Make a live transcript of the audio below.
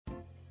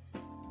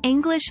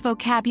English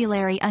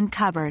vocabulary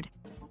uncovered.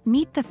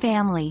 Meet the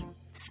family,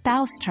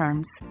 spouse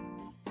terms.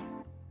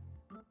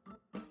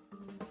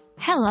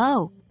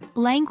 Hello,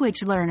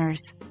 language learners.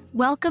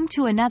 Welcome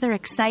to another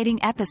exciting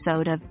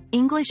episode of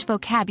English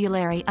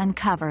Vocabulary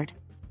Uncovered.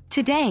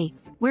 Today,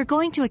 we're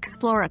going to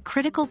explore a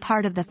critical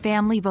part of the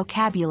family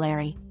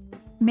vocabulary,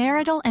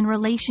 marital and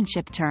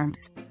relationship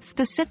terms,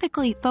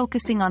 specifically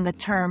focusing on the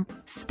term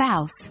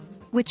spouse,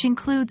 which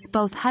includes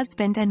both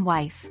husband and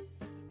wife.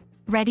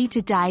 Ready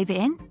to dive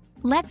in?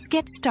 Let's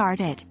get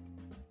started.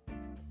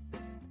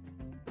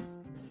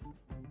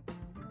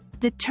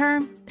 The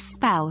term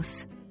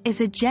spouse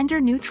is a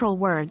gender-neutral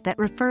word that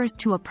refers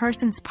to a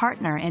person's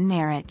partner in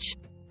marriage.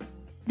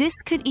 This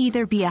could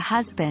either be a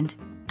husband,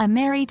 a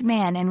married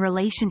man in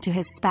relation to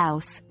his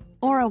spouse,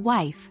 or a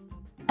wife,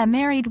 a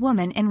married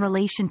woman in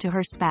relation to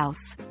her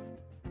spouse.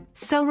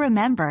 So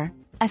remember,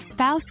 a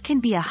spouse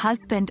can be a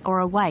husband or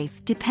a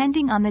wife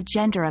depending on the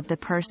gender of the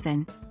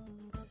person.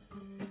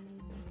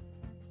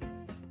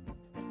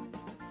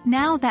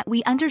 Now that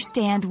we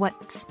understand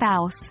what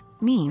spouse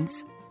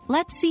means,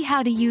 let's see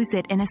how to use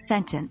it in a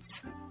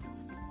sentence.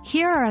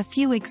 Here are a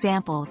few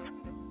examples.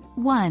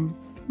 1.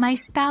 My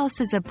spouse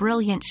is a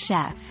brilliant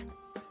chef.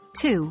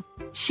 2.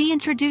 She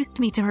introduced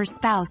me to her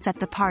spouse at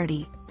the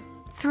party.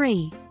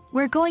 3.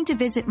 We're going to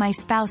visit my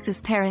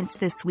spouse's parents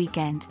this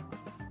weekend.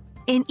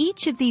 In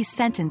each of these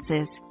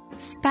sentences,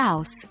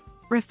 spouse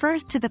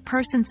refers to the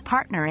person's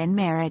partner in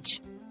marriage,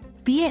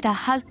 be it a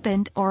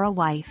husband or a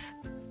wife.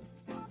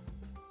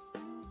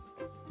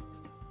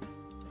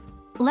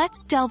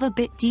 Let's delve a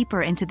bit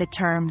deeper into the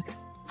terms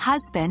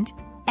husband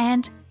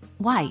and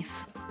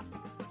wife.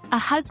 A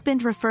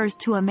husband refers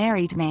to a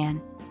married man,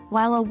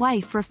 while a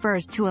wife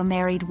refers to a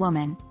married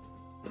woman.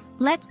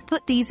 Let's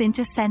put these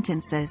into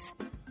sentences.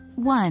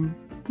 1.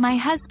 My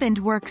husband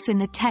works in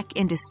the tech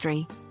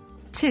industry.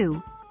 2.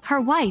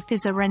 Her wife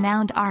is a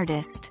renowned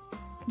artist.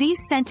 These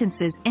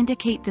sentences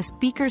indicate the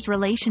speaker's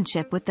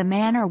relationship with the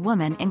man or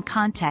woman in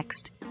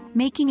context,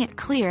 making it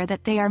clear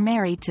that they are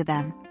married to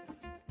them.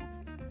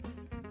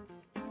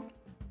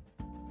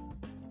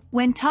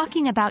 When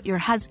talking about your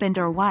husband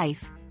or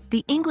wife,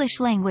 the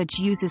English language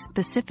uses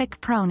specific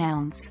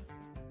pronouns.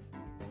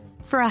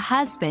 For a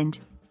husband,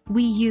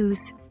 we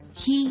use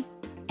he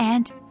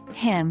and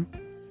him,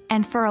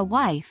 and for a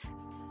wife,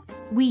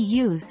 we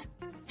use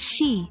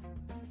she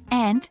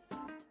and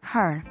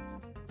her.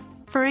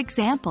 For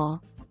example,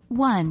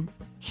 1.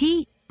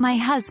 He, my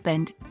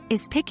husband,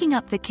 is picking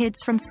up the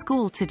kids from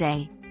school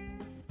today.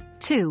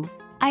 2.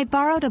 I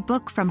borrowed a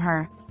book from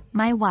her,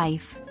 my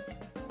wife.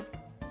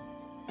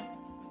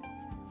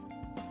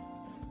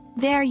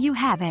 There you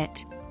have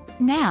it.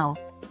 Now,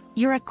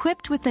 you're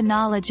equipped with the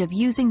knowledge of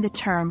using the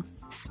term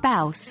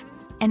spouse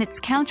and its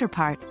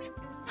counterparts,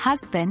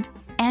 husband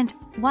and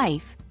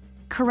wife,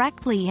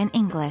 correctly in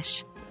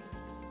English.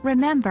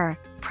 Remember,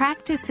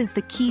 practice is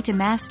the key to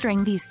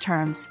mastering these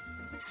terms,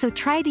 so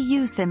try to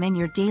use them in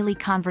your daily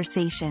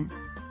conversation.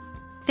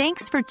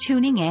 Thanks for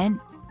tuning in,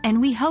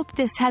 and we hope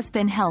this has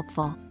been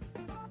helpful.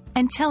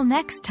 Until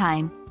next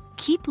time,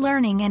 keep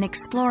learning and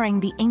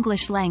exploring the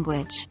English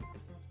language.